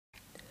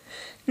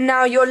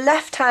Now your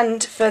left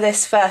hand for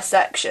this first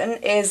section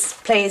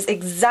plays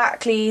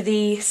exactly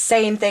the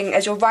same thing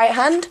as your right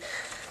hand.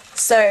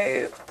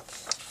 So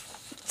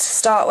to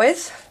start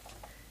with,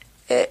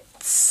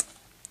 it's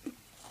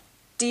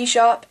D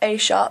sharp, A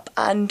sharp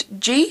and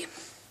G.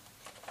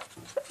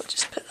 I'll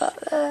just put that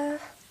there.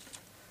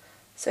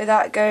 So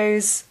that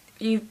goes,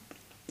 the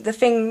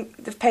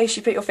place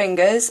you put your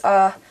fingers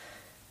are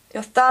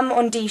your thumb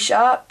on D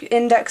sharp, your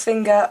index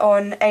finger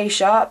on A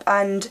sharp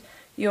and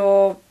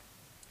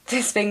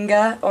this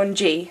finger on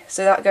G.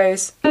 So that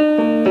goes,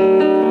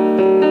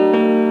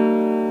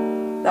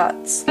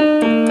 that's.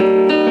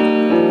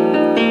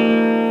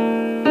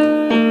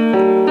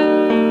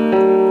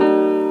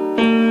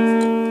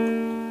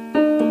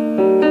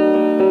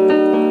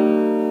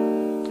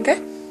 Okay.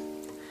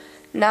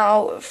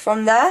 Now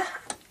from there,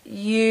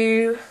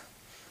 you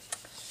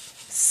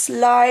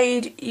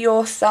slide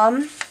your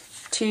thumb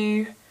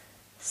to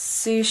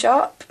C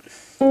sharp.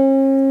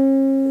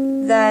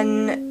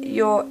 Then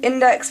your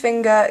index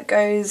finger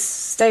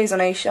stays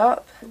on A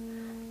sharp,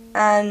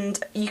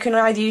 and you can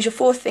either use your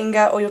fourth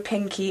finger or your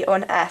pinky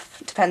on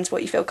F, depends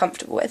what you feel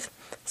comfortable with.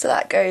 So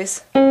that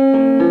goes.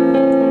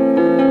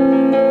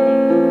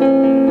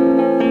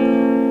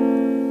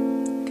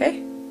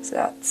 Okay, so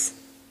that's.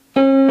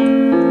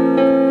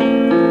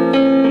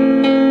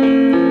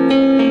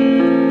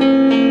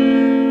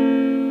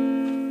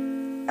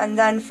 And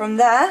then from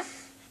there,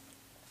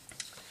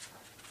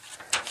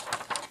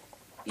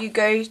 you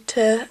go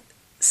to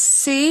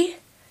C,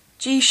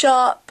 G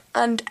sharp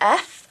and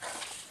F.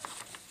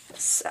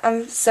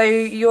 So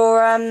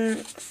your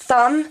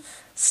thumb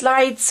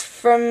slides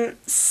from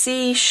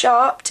C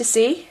sharp to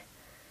C.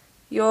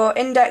 Your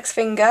index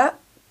finger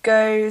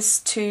goes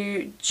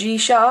to G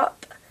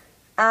sharp,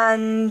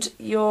 and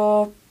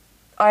your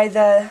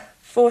either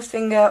fourth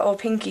finger or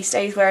pinky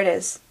stays where it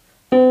is.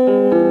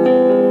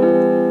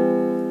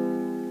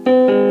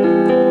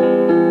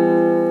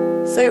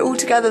 So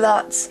altogether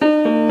that's.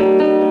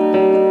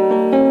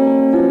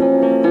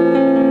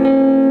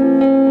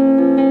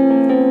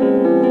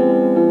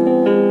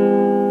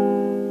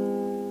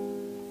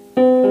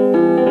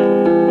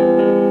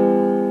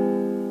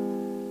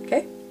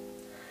 Okay.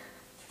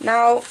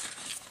 Now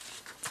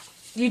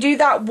you do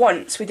that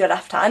once with your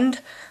left hand,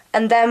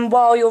 and then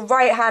while your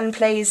right hand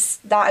plays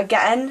that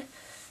again,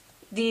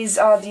 these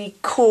are the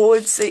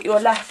chords that your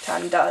left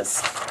hand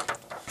does.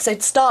 So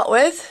to start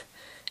with,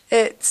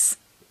 it's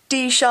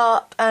D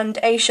sharp and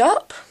A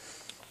sharp,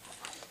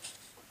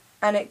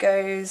 and it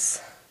goes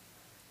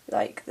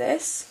like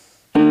this.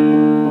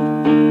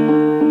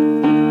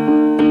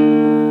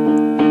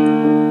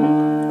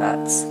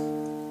 That's.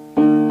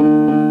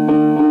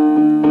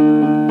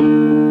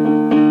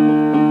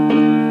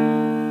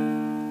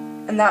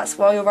 And that's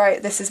while you're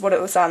right, this is what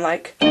it will sound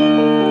like. And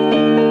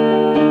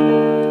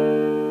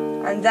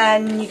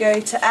then you go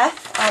to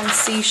F and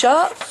C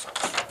sharp.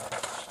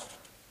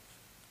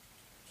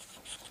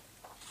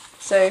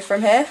 So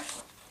from here,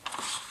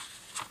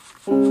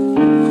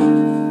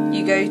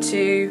 you go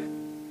to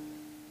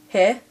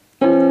here,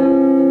 and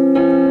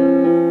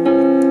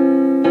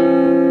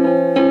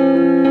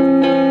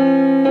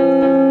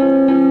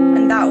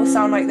that will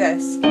sound like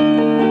this.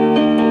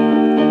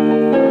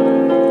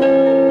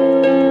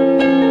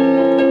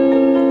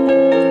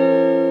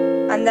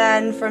 And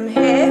then from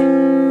here,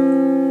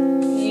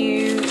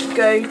 you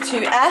go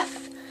to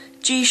F,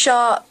 G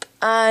sharp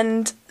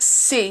and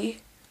C.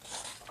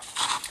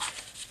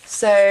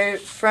 So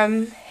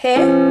from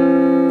here,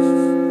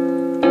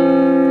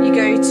 you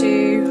go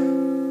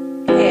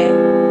to here.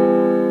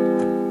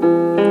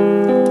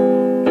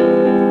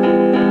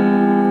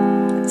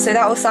 So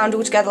that will sound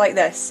all together like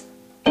this.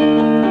 But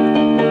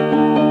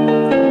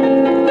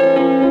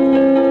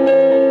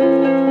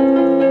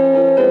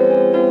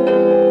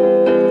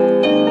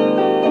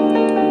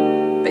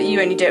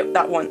you only do it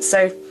that once.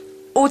 So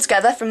all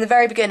together from the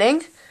very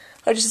beginning,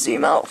 I'll just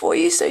zoom out for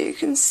you so you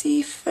can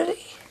see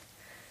fully.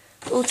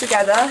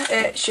 Altogether,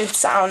 it should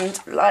sound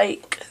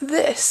like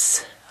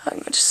this. I'm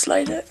going to just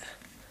slide it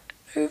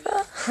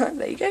over.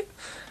 There you go.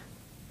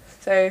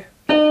 So.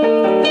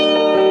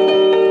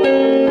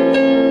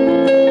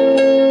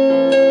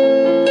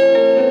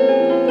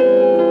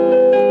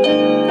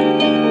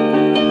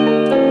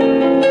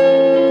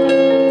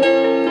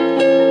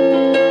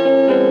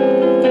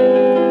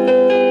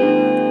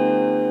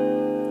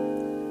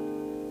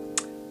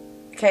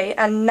 Okay,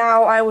 and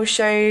now I will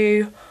show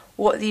you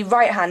what the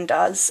right hand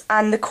does,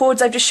 and the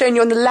chords I've just shown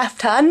you on the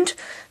left hand,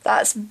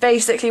 that's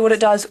basically what it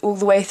does all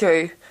the way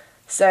through.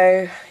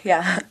 So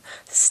yeah,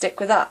 stick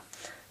with that.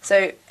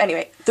 So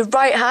anyway, the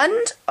right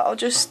hand, I'll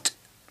just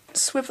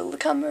swivel the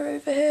camera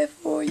over here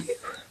for you.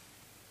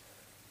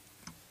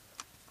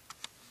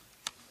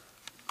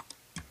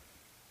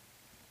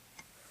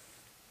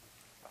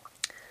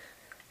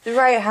 The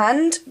right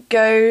hand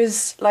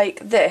goes like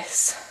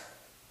this.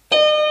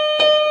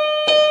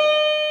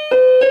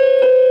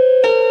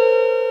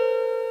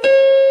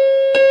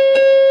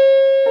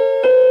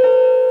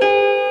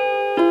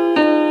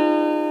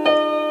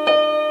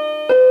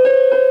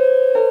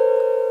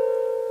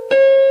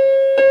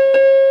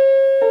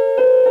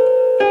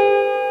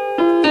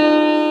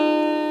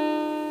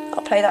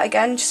 play that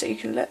again just so you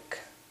can look.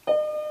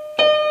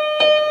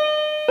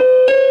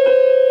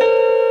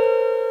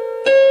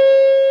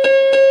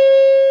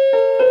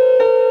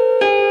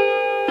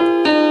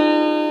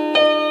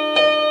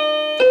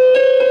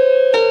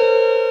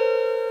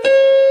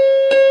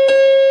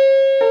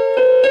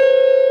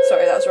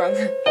 Sorry, that was wrong.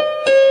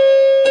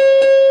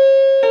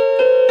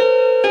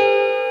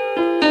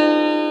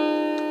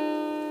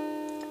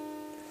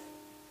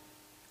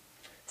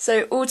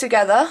 So all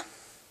together,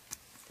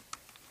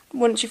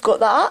 once you've got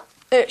that,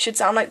 it should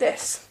sound like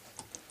this.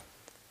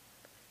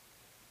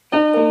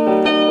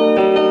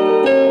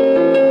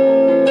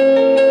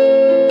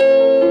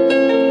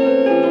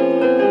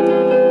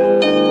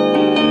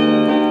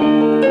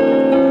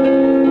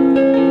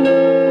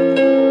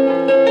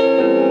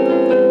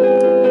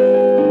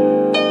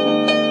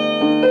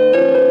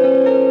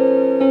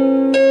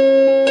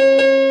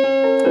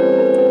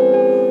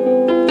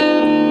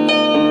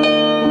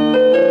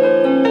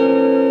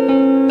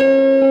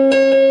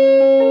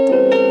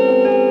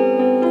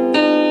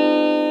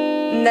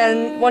 And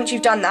then once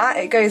you've done that,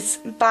 it goes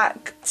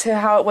back to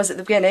how it was at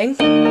the beginning.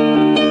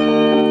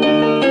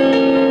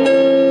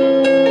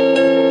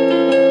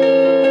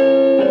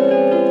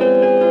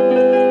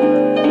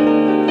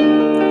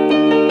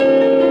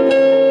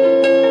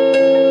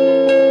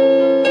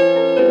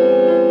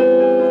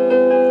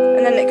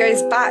 And then it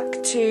goes back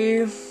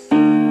to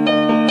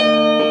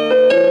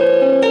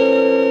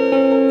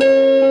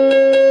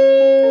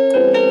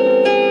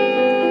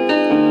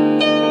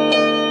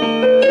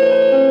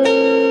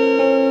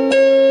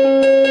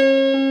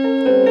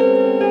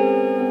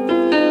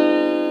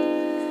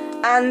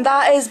and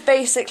that is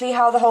basically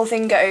how the whole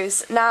thing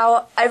goes.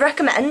 Now, I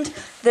recommend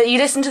that you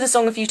listen to the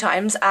song a few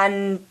times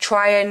and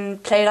try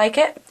and play like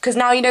it, because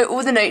now you know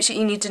all the notes that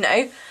you need to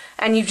know,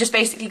 and you've just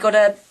basically got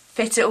to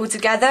fit it all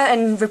together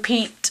and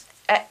repeat,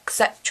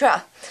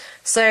 etc.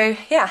 So,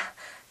 yeah,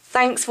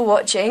 thanks for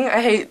watching.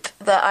 I hope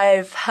that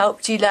I've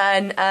helped you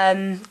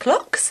learn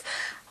clocks.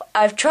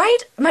 I've tried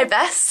my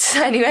best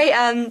anyway,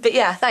 but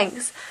yeah,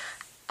 thanks,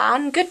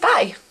 and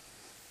goodbye.